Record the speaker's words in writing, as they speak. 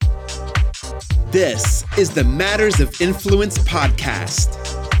This is the Matters of Influence podcast,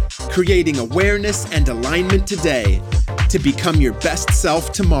 creating awareness and alignment today to become your best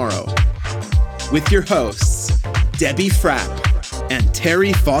self tomorrow. With your hosts, Debbie Frapp and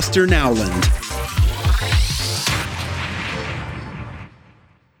Terry Foster Nowland.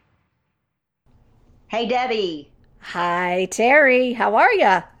 Hey, Debbie. Hi, Terry. How are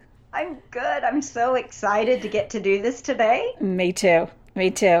you? I'm good. I'm so excited to get to do this today. Me too.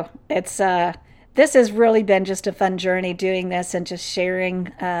 This has really been just a fun journey doing this and just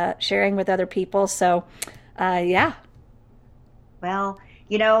sharing with other people. So, yeah. Well,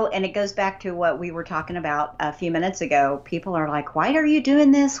 and it goes back to what we were talking about a few minutes ago. People are like, why are you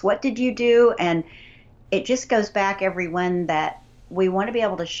doing this? What did you do? And it just goes back, everyone, that we want to be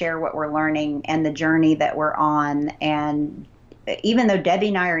able to share what we're learning and the journey that we're on. And even though Debbie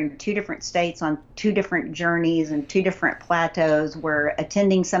and I are in two different states on two different journeys and two different plateaus, we're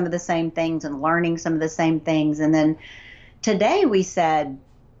attending some of the same things and learning some of the same things. And then today we said,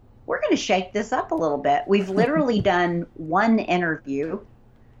 we're going to shake this up a little bit. We've literally done one interview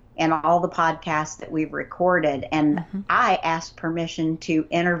in all the podcasts that we've recorded. And I asked permission to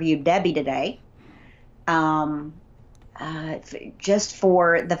interview Debbie today, just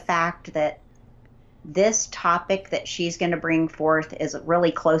for the fact that this topic that she's going to bring forth is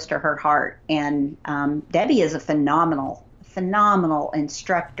really close to her heart. And Debbie is a phenomenal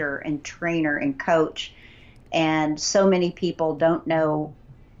instructor and trainer and coach. And so many people don't know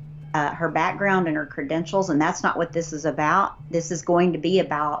her background and her credentials. And that's not what this is about. This is going to be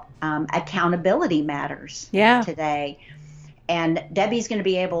about accountability matters today. And Debbie's going to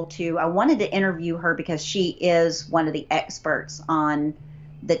be able to, I wanted to interview her because she is one of the experts on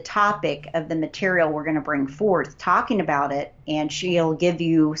the topic of the material we're going to bring forth, talking about it, and she'll give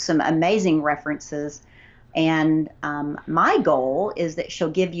you some amazing references. And my goal is that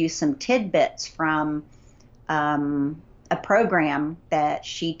she'll give you some tidbits from a program that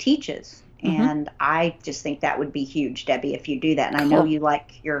she teaches. And I just think that would be huge, Debbie, if you do that. And I know you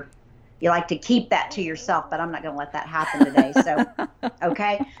like to keep that to yourself, but I'm not going to let that happen today. So,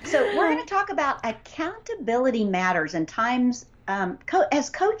 okay. So we're going to talk about accountability matters, and times as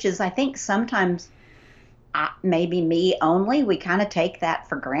coaches, I think sometimes, maybe me only, we kind of take that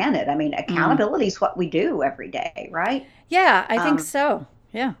for granted. I mean, accountability is what we do every day, right? Yeah, I think so.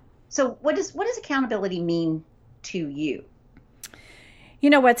 Yeah. So what does accountability mean to you?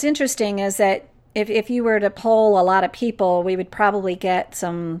 What's interesting is that if you were to poll a lot of people, we would probably get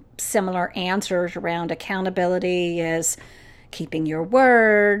some similar answers around accountability is keeping your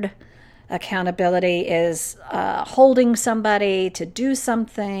word. Accountability is holding somebody to do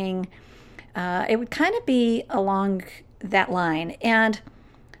something. It would kind of be along that line. And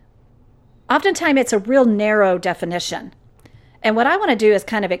oftentimes it's a real narrow definition. And what I want to do is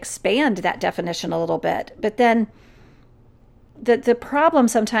kind of expand that definition a little bit. But then the problem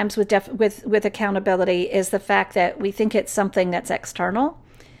sometimes with accountability is the fact that we think it's something that's external.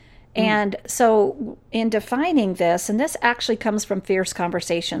 And so in defining this, and this actually comes from Fierce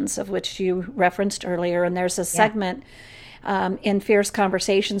Conversations, of which you referenced earlier, and there's a segment in Fierce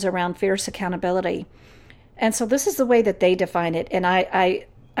Conversations around fierce accountability. And so this is the way that they define it. And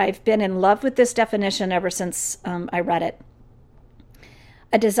I've been in love with this definition ever since I read it.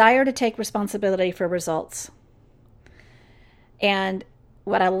 A desire to take responsibility for results. And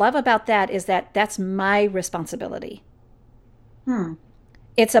what I love about that is that that's my responsibility.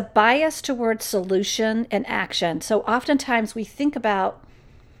 It's a bias towards solution and action. So oftentimes we think about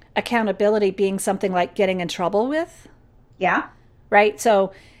accountability being something like getting in trouble with. Yeah. Right?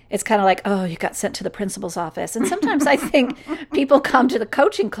 So it's kind of like, oh, you got sent to the principal's office. And sometimes I think people come to the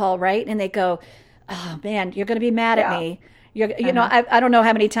coaching call, right? And they go, oh, man, you're going to be mad at me. I don't know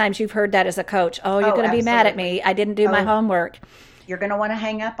how many times you've heard that as a coach. Oh, you're going to be mad at me. I didn't do my homework. You're going to want to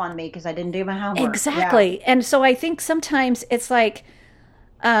hang up on me because I didn't do my homework. Exactly. Yeah. And so I think sometimes it's like,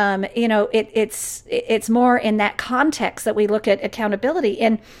 it's more in that context that we look at accountability.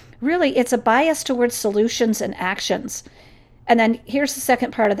 And really, it's a bias towards solutions and actions. And then here's the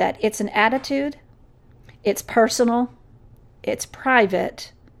second part of that. It's an attitude. It's personal. It's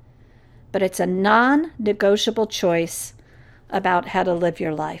private. But it's a non-negotiable choice about how to live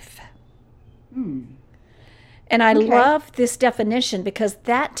your life. And I love this definition because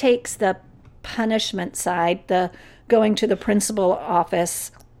that takes the punishment side, the going to the principal office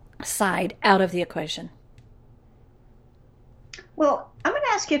side, out of the equation. Well, I'm going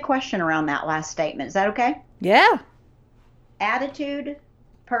to ask you a question around that last statement. Is that okay? Yeah. Attitude,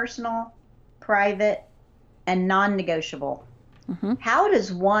 personal, private, and non-negotiable. How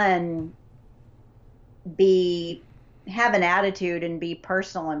does one have an attitude and be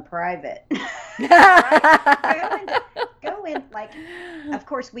personal and private? Right? Go in like, of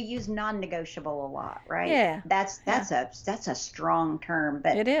course, we use non-negotiable a lot, right? Yeah. That's a strong term,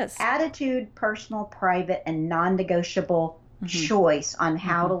 but It is. attitude, personal, private, and non-negotiable choice on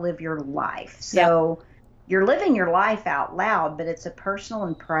how to live your life. So you're living your life out loud, but it's a personal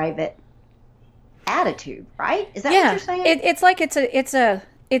and private attitude, right? Is that what you're saying? It's like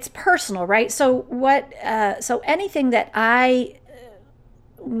it's personal, right? So so anything that I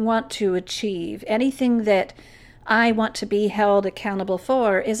want to achieve, anything that I want to be held accountable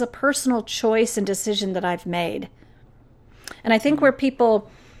for is a personal choice and decision that I've made. And I think where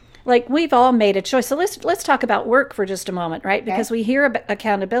people, like, we've all made a choice. So let's talk about work for just a moment, right? Because we hear about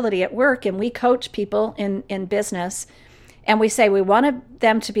accountability at work, and we coach people in business, and we say we want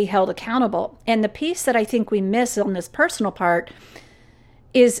them to be held accountable. And the piece that I think we miss on this personal part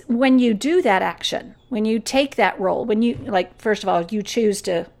is when you do that action, when you take that role, when you, like, first of all, you choose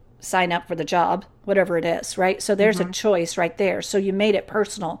to sign up for the job, whatever it is, right? So there's a choice right there. So you made it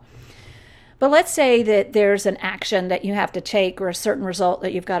personal. But let's say that there's an action that you have to take or a certain result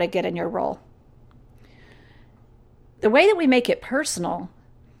that you've got to get in your role. The way that we make it personal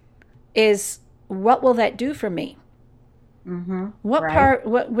is, what will that do for me? What part,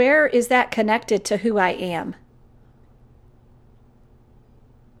 where is that connected to who I am?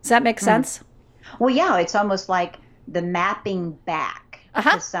 Does that make sense? Well, yeah, it's almost like the mapping back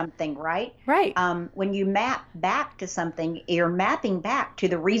to something, right? Right. When you map back to something, you're mapping back to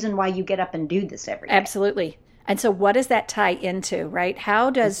the reason why you get up and do this every day. Absolutely. And so what does that tie into, right? How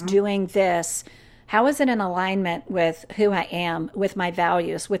does doing this, how is it in alignment with who I am, with my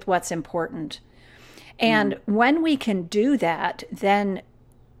values, with what's important? And when we can do that, then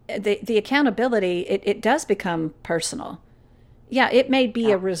the accountability, it does become personal. Yeah, it may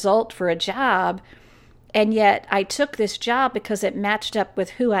be a result for a job, and yet I took this job because it matched up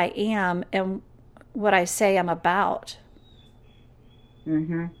with who I am and what I say I'm about.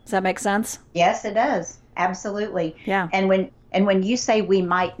 Does that make sense? Yes, it does. Absolutely. Yeah. And when you say we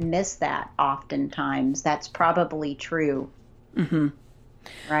might miss that oftentimes, that's probably true.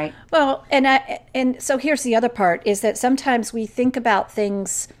 Right? Well, and so here's the other part, is that sometimes we think about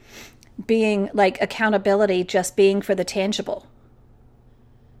things being like accountability just being for the tangible.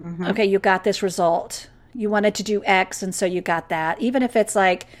 Okay, you got this result. You wanted to do X, and so you got that. Even if it's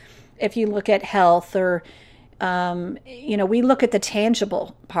like, if you look at health or, we look at the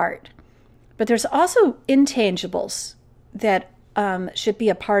tangible part. But there's also intangibles that should be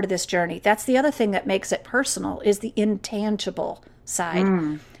a part of this journey. That's the other thing that makes it personal, is the intangible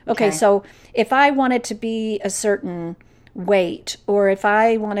side. Okay, so if I wanted to be a certain weight, or if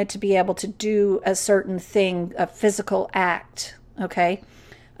I wanted to be able to do a certain thing, a physical act, okay?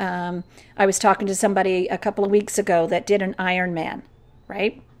 I was talking to somebody a couple of weeks ago that did an Ironman,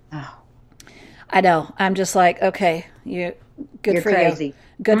 right? Oh. I know. I'm just like, okay, you're crazy. You.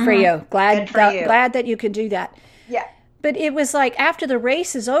 Good for you. Glad that you can do that. Yeah. But it was like, after the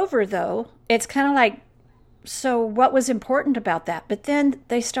race is over, though, it's kind of like, so what was important about that? But then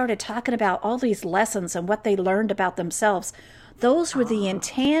they started talking about all these lessons and what they learned about themselves. Those were the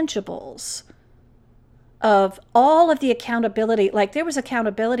intangibles of all of the accountability. Like, there was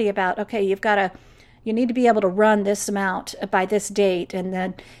accountability about, okay, you need to be able to run this amount by this date, and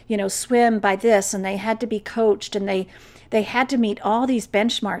then, swim by this, and they had to be coached, and they had to meet all these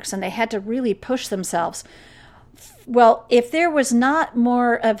benchmarks, and they had to really push themselves. Well, if there was not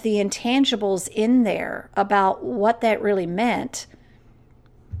more of the intangibles in there about what that really meant,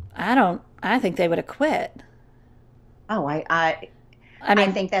 I think they would have quit. Oh, I mean,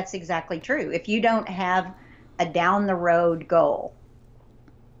 I think that's exactly true. If you don't have a down the road goal,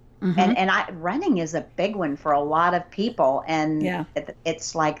 and running is a big one for a lot of people, and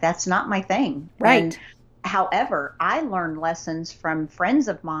it's like, that's not my thing. Right. And, however, I learned lessons from friends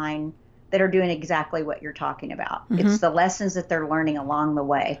of mine that are doing exactly what you're talking about. It's the lessons that they're learning along the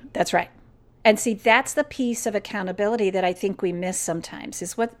way. That's right. And see, that's the piece of accountability that I think we miss sometimes,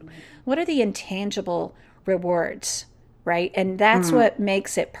 is what are the intangible rewards? Right? And that's what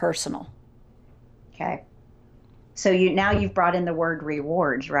makes it personal. Okay. So you've brought in the word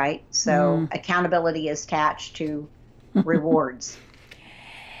rewards, right? So accountability is attached to rewards.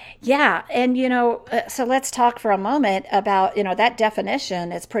 Yeah. And, so let's talk for a moment about, that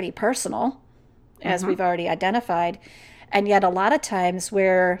definition is pretty personal, as we've already identified. And yet a lot of times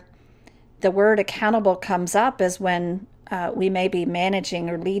where the word accountable comes up is when we may be managing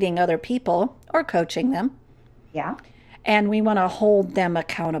or leading other people or coaching them. Yeah. And we want to hold them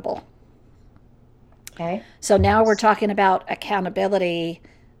accountable. Okay. So now we're talking about accountability.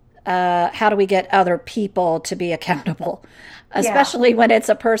 How do we get other people to be accountable? Especially when it's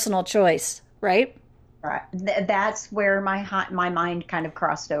a personal choice, right? Right. That's where my mind kind of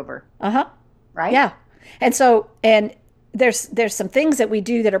crossed over. Uh-huh. Right? Yeah. And so, and there's some things that we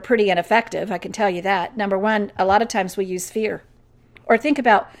do that are pretty ineffective. I can tell you that. Number one, a lot of times we use fear. Or think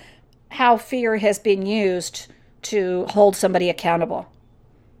about how fear has been used to hold somebody accountable.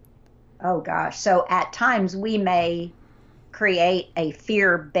 Oh, gosh. So at times we may create a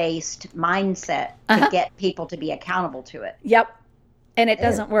fear-based mindset to get people to be accountable to it. Yep. And it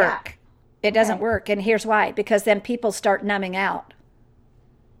doesn't work. Yeah. It doesn't work. And here's why. Because then people start numbing out.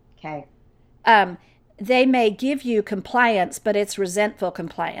 Okay. They may give you compliance, but it's resentful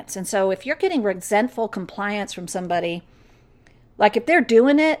compliance. And so if you're getting resentful compliance from somebody, like if they're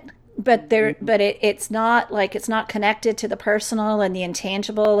doing it, but it's not like, it's not connected to the personal and the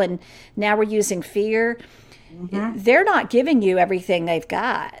intangible, and now we're using fear, they're not giving you everything they've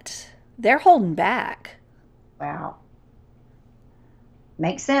got. They're holding back. Wow.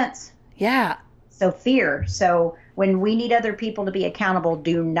 Makes sense. Yeah. So fear. So when we need other people to be accountable,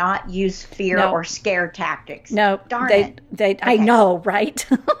 do not use fear or scare tactics. No. Darn it. Okay. I know, right?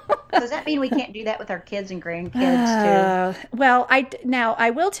 So does that mean we can't do that with our kids and grandkids too? Well, I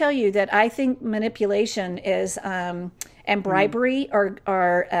will tell you that I think manipulation is and bribery are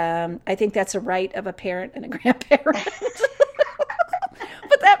I think that's a right of a parent and a grandparent.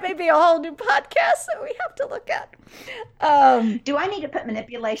 But that may be a whole new podcast that we have to look at. Do I need to put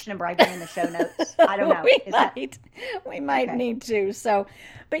manipulation and bribery in the show notes? I don't know. We might need to. So,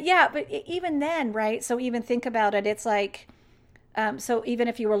 but even then, right? So even think about it. It's like, so even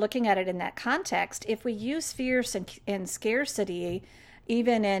if you were looking at it in that context, if we use fears and scarcity,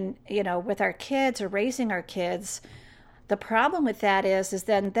 even in, with our kids or raising our kids, the problem with that is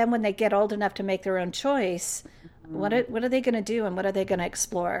then when they get old enough to make their own choice, what are they going to do, and what are they going to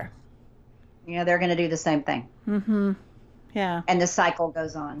explore? They're going to do the same thing. Mm-hmm. Yeah. And the cycle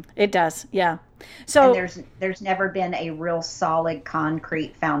goes on. It does. Yeah. So and there's never been a real solid,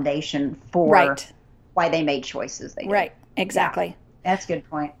 concrete foundation for why they made choices they did. Right. Exactly. Yeah. That's a good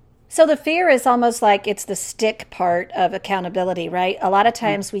point. So the fear is almost like it's the stick part of accountability, right? A lot of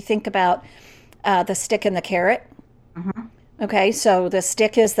times we think about the stick and the carrot. Mm-hmm. Okay. So the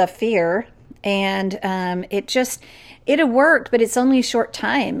stick is the fear. And it'll work, but it's only short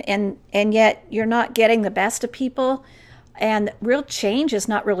time. And yet you're not getting the best of people. And real change is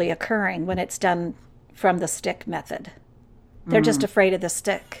not really occurring when it's done from the stick method. They're just afraid of the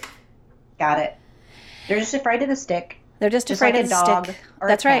stick. Got it. They're just afraid of the stick. They're just afraid like of the dog stick. Or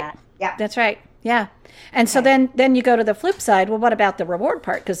That's a cat. right. Yeah. That's right. Yeah. And so then you go to the flip side. Well, what about the reward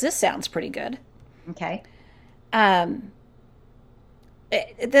part? Because this sounds pretty good. Okay.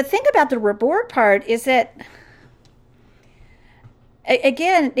 The thing about the reward part is that,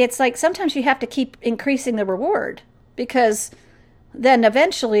 again, it's like sometimes you have to keep increasing the reward, because then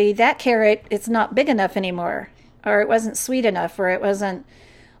eventually that carrot, it's not big enough anymore, or it wasn't sweet enough, or it wasn't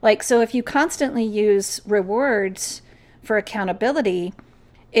like, so if you constantly use rewards for accountability,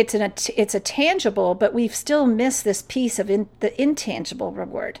 it's a tangible, but we've still missed this piece of the intangible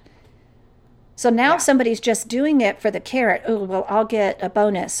reward. So now somebody's just doing it for the carrot. Oh, well, I'll get a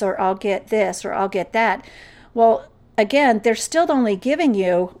bonus, or I'll get this, or I'll get that. Well, again, they're still only giving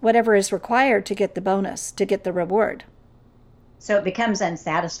you whatever is required to get the bonus, to get the reward. So it becomes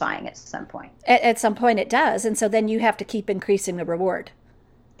unsatisfying at some point. At some point it does. And so then you have to keep increasing the reward.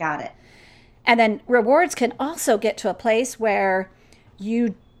 Got it. And then rewards can also get to a place where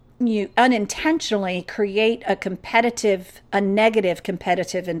you unintentionally create a negative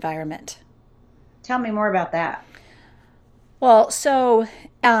competitive environment. Tell me more about that. Well, so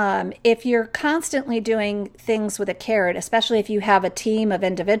if you're constantly doing things with a carrot, especially if you have a team of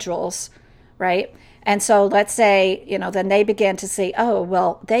individuals, right? And so let's say, then they begin to say, oh,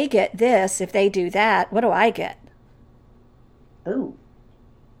 well, they get this if they do that. What do I get? Ooh.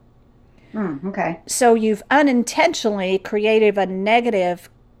 Okay. So you've unintentionally created a negative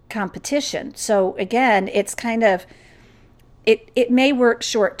competition. So again, it's kind of, it may work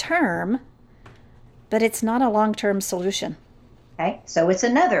short term, but it's not a long-term solution. Okay. So it's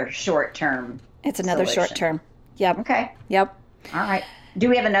another short-term It's another solution. short-term. Yep. Okay. Yep. All right. Do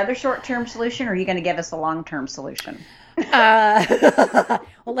we have another short-term solution, or are you going to give us a long-term solution? Well,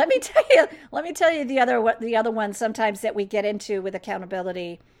 let me tell you the other one sometimes that we get into with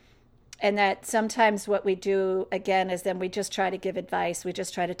accountability, and that sometimes what we do again is then we just try to give advice. We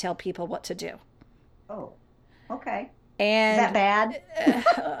just try to tell people what to do. Oh, okay. And is that bad?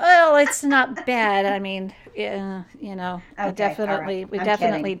 Well, it's not bad. I mean, Okay, we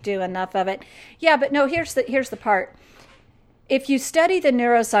definitely kidding. do enough of it. Yeah, but no, here's the part. If you study the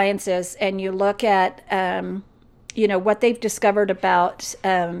neurosciences and you look at what they've discovered about,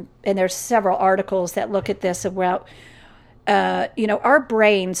 and there's several articles that look at this about, our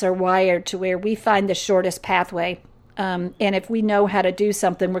brains are wired to where we find the shortest pathway. And if we know how to do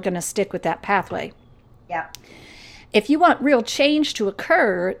something, we're going to stick with that pathway. Yeah. If you want real change to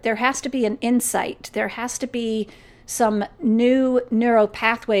occur, there has to be an insight. There has to be some new neural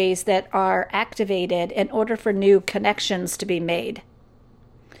pathways that are activated in order for new connections to be made.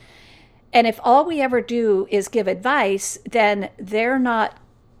 And if all we ever do is give advice, then they're not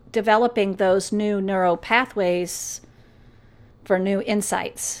developing those new neural pathways for new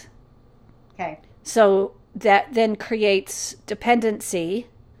insights. Okay. So that then creates dependency,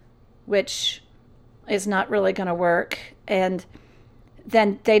 which is not really going to work. And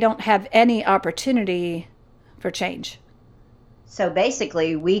then they don't have any opportunity for change. So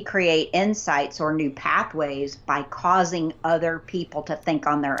basically, we create insights or new pathways by causing other people to think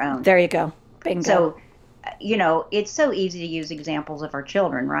on their own. There you go. Bingo. So, it's so easy to use examples of our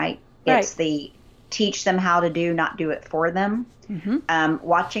children, right? Right. It's the teach them how to do, not do it for them. Mm-hmm.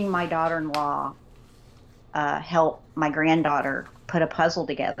 Watching my daughter-in-law help my granddaughter put a puzzle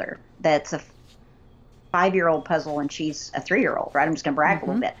together that's a 5-year-old puzzle and she's a 3-year-old, right? I'm just going to brag a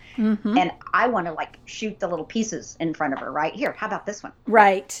little bit. Mm-hmm. And I want to shoot the little pieces in front of her, right? Here, how about this one?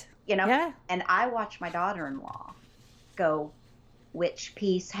 Right. Yeah. And I watch my daughter-in-law go, which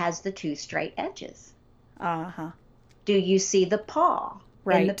piece has the 2 straight edges? Uh-huh. Do you see the paw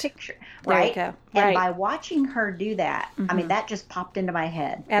in the picture? Right. There you go. And right. by watching her do that, I mean, that just popped into my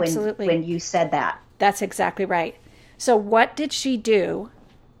head. Absolutely. When you said that. That's exactly right. So what did she do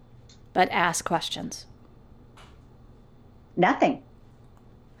but ask questions? Nothing.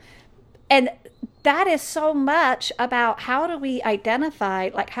 And that is so much about how do we identify,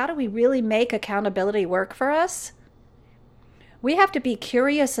 how do we really make accountability work for us? We have to be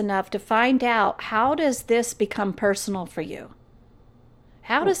curious enough to find out, how does this become personal for you?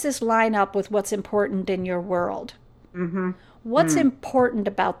 How does this line up with what's important in your world? Mm-hmm. What's important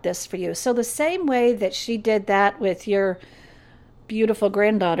about this for you? So the same way that she did that with your beautiful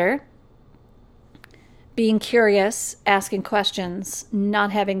granddaughter, being curious, asking questions,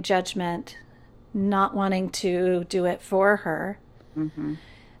 not having judgment, not wanting to do it for her,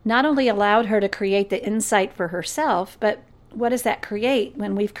 not only allowed her to create the insight for herself, but what does that create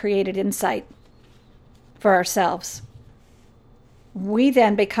when we've created insight for ourselves? We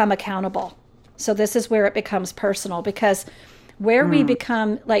then become accountable. So this is where it becomes personal, because where we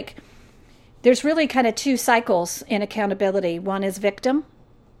become there's really kind of 2 cycles in accountability. One is victim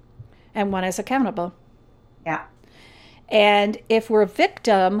and one is accountable. Yeah. And if we're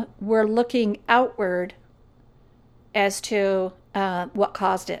victim, we're looking outward as to what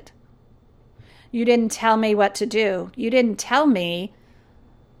caused it. You didn't tell me what to do. You didn't tell me,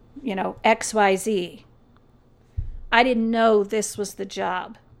 X, Y, Z. I didn't know this was the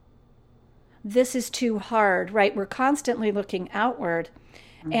job. This is too hard, right? We're constantly looking outward.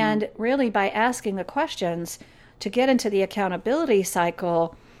 And really, by asking the questions to get into the accountability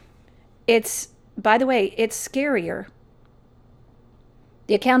cycle, by the way, it's scarier.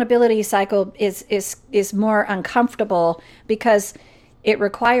 The accountability cycle is more uncomfortable because it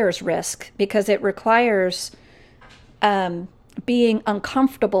requires risk, because it requires being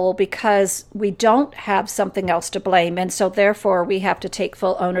uncomfortable because we don't have something else to blame. And so therefore we have to take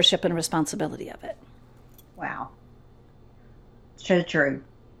full ownership and responsibility of it. Wow. So true.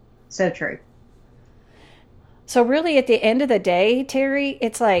 So true. So really at the end of the day, Terry,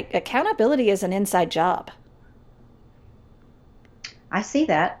 it's accountability is an inside job. I see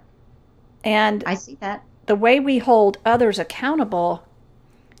that. And I see that. The way we hold others accountable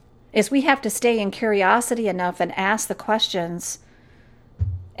is we have to stay in curiosity enough and ask the questions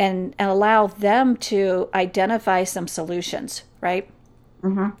and allow them to identify some solutions, right?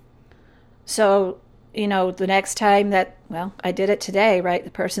 Mm-hmm. So, the next time I did it today, right?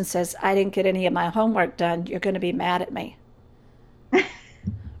 The person says, I didn't get any of my homework done. You're going to be mad at me.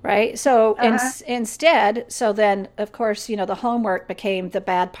 Right? So instead, then, of course, the homework became the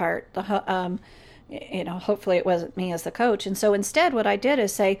bad part. Hopefully it wasn't me as the coach. And so instead what I did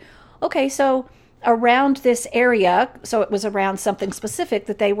is say, okay, so around this area, so it was around something specific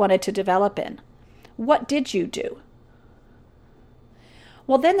that they wanted to develop in. What did you do?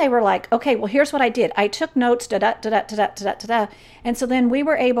 Well, then they were like, okay, well, here's what I did. I took notes, da-da. And so then we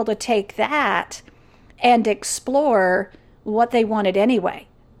were able to take that and explore what they wanted anyway.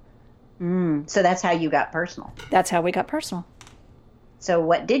 So that's how you got personal. That's how we got personal. So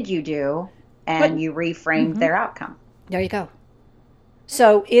what did you do? And you reframed their outcome. There you go.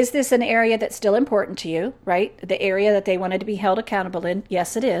 So is this an area that's still important to you, right? The area that they wanted to be held accountable in?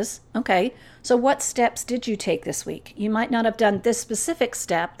 Yes, it is. Okay. So what steps did you take this week? You might not have done this specific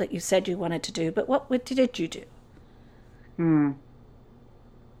step that you said you wanted to do, but what did you do? And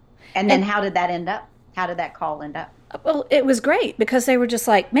then how did that end up? How did that call end up? Well, it was great because they were just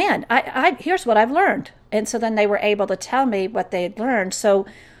like, man, I here's what I've learned. And so then they were able to tell me what they had learned. So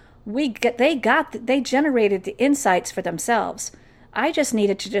they generated the insights for themselves. I just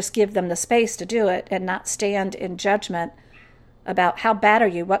needed to just give them the space to do it and not stand in judgment about how bad are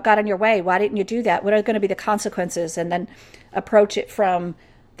you? What got in your way? Why didn't you do that? What are going to be the consequences? And then approach it from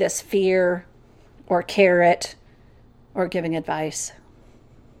this fear or carrot or giving advice.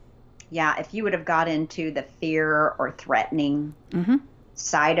 Yeah, if you would have got into the fear or threatening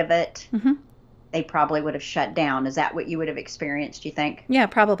side of it, they probably would have shut down. Is that what you would have experienced, you think? Yeah,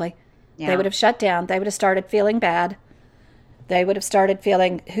 probably. Yeah. They would have shut down. They would have started feeling bad. They would have started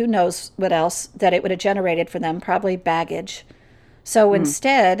feeling who knows what else that it would have generated for them, probably baggage. So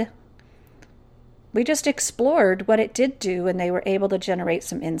instead, we just explored what it did do, and they were able to generate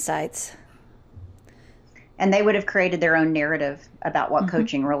some insights. And they would have created their own narrative about what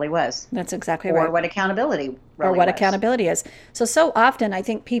coaching really was. That's exactly right. Or what accountability really was. Or what accountability is. So often I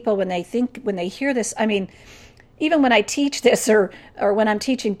think people, when they hear this, I mean, even when I teach this or when I'm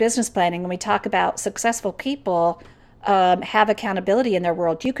teaching business planning and we talk about successful people have accountability in their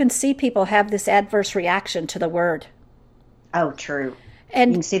world, you can see people have this adverse reaction to the word. Oh, true.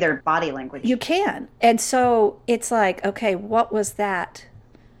 And you can see their body language. You can. And so it's like, okay, what was that?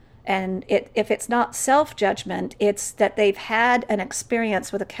 And if it's not self-judgment, it's that they've had an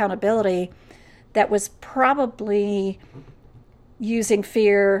experience with accountability that was probably using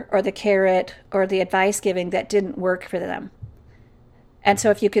fear or the carrot or the advice giving that didn't work for them. And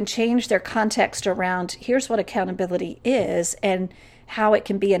so if you can change their context around, here's what accountability is and how it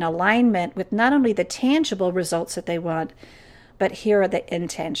can be in alignment with not only the tangible results that they want, but here are the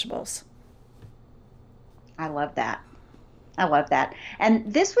intangibles. I love that. I love that.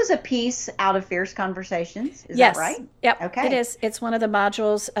 And this was a piece out of Fierce Conversations. Is that right? Yep. Okay. It is. It's one of the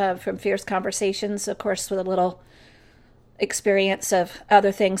modules from Fierce Conversations, of course, with a little experience of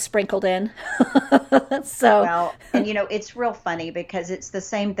other things sprinkled in. Well, and it's real funny because it's the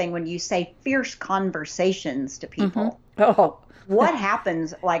same thing when you say fierce conversations to people. Oh. What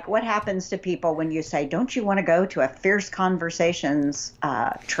happens to people when you say, don't you want to go to a Fierce Conversations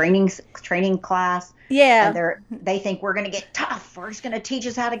training class? Yeah. And they think we're going to get tough. We're just going to teach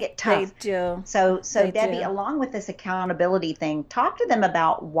us how to get tough. They do. So Debbie, along with this accountability thing, talk to them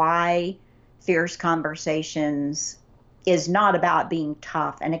about why Fierce Conversations is not about being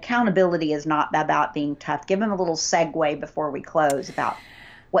tough and accountability is not about being tough. Give them a little segue before we close about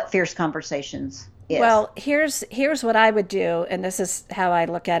what Fierce Conversations is. Well, here's what I would do, and this is how I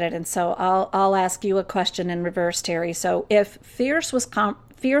look at it. And so I'll ask you a question in reverse, Terry. So if Fierce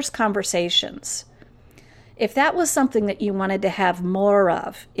Conversations, if that was something that you wanted to have more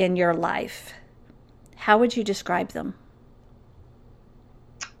of in your life, how would you describe them?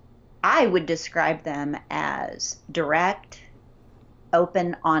 I would describe them as direct,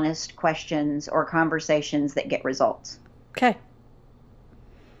 open, honest questions or conversations that get results. Okay.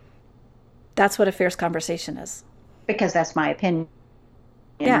 That's what a fierce conversation is. Because that's my opinion,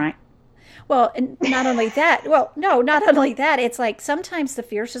 right? Well, and not only that, not only that, it's like sometimes the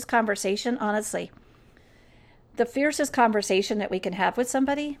fiercest conversation, honestly, the fiercest conversation that we can have with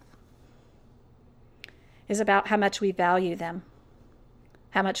somebody is about how much we value them,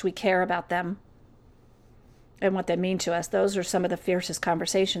 how much we care about them, and what they mean to us. Those are some of the fiercest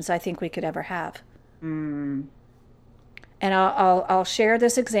conversations I think we could ever have. And I'll share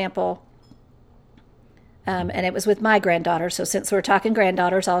this example. And it was with my granddaughter. So since we're talking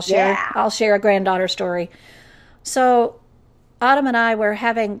granddaughters, I'll share a granddaughter story. So Autumn and I were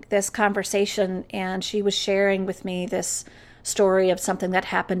having this conversation, and she was sharing with me this story of something that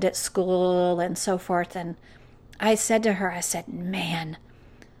happened at school and so forth. And I said to her, man,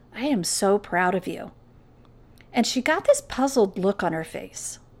 I am so proud of you. And she got this puzzled look on her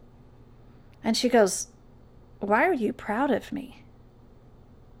face. And she goes, why are you proud of me?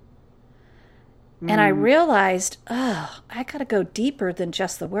 And I realized, I got to go deeper than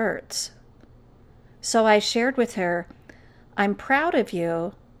just the words. So I shared with her, I'm proud of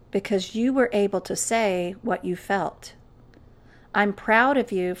you because you were able to say what you felt. I'm proud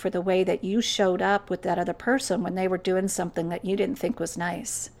of you for the way that you showed up with that other person when they were doing something that you didn't think was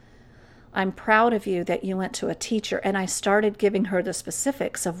nice. I'm proud of you that you went to a teacher. And I started giving her the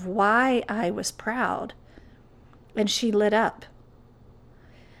specifics of why I was proud. And she lit up.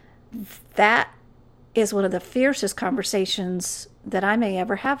 That is one of the fiercest conversations that I may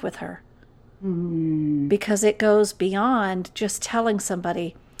ever have with her. Because it goes beyond just telling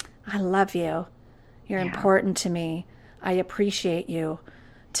somebody, I love you. You're important to me. I appreciate you.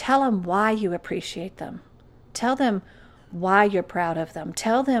 Tell them why you appreciate them. Tell them why you're proud of them.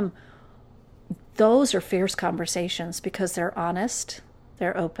 Tell them those are fierce conversations because they're honest,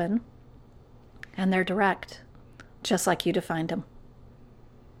 they're open, and they're direct, just like you defined them.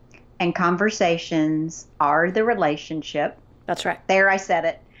 And conversations are the relationship. That's right. There, I said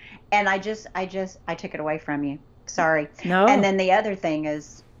it. And I took it away from you. Sorry. No. And then the other thing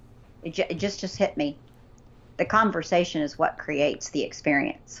is, it just hit me. The conversation is what creates the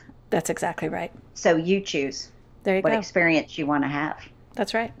experience. That's exactly right. So you choose what experience you want to have.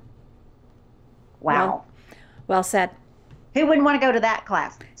 That's right. Wow. Well said. Who wouldn't want to go to that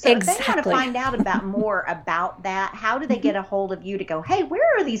class? So exactly. If they want to find out more about that, how do they get a hold of you to go, hey,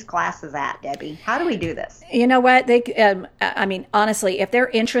 where are these classes at, Debbie? How do we do this? You know what? Honestly, if they're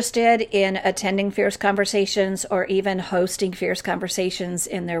interested in attending Fierce Conversations or even hosting Fierce Conversations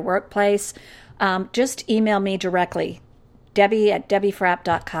in their workplace, just email me directly,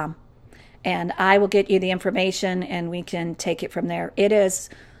 Debbie@DebbieFrapp.com, and I will get you the information and we can take it from there. It is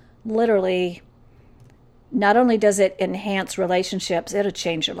literally... Not only does it enhance relationships, it'll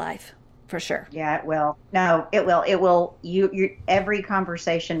change your life for sure. Yeah, it will. No, it will. It will. Every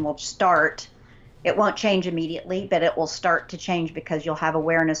conversation will start. It won't change immediately, but it will start to change because you'll have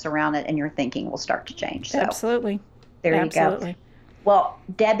awareness around it and your thinking will start to change. So, absolutely. There you go. Well,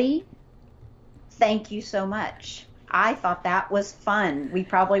 Debbie, thank you so much. I thought that was fun. We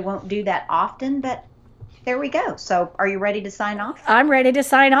probably won't do that often, but there we go. So are you ready to sign off? I'm ready to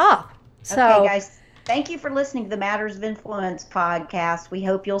sign off. Okay, guys. Thank you for listening to the Matters of Influence podcast. We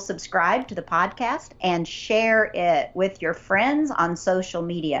hope you'll subscribe to the podcast and share it with your friends on social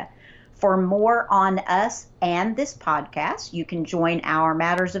media. For more on us and this podcast, you can join our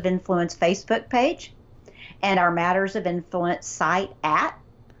Matters of Influence Facebook page and our Matters of Influence site at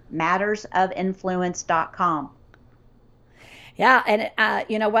mattersofinfluence.com. Yeah, and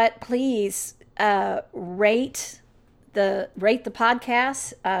you know what? Please rate the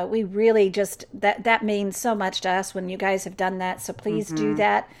podcast. We really just that means so much to us when you guys have done that. So please do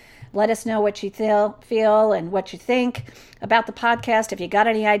that. Let us know what you feel and what you think about the podcast. If you got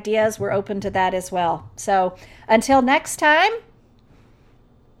any ideas, we're open to that as well. So until next time,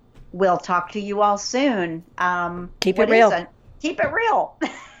 we'll talk to you all soon. Keep it real. Keep it real.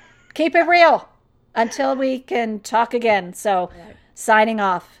 Keep it real until we can talk again. So signing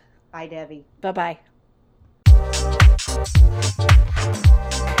off. Bye, Debbie. Bye-bye.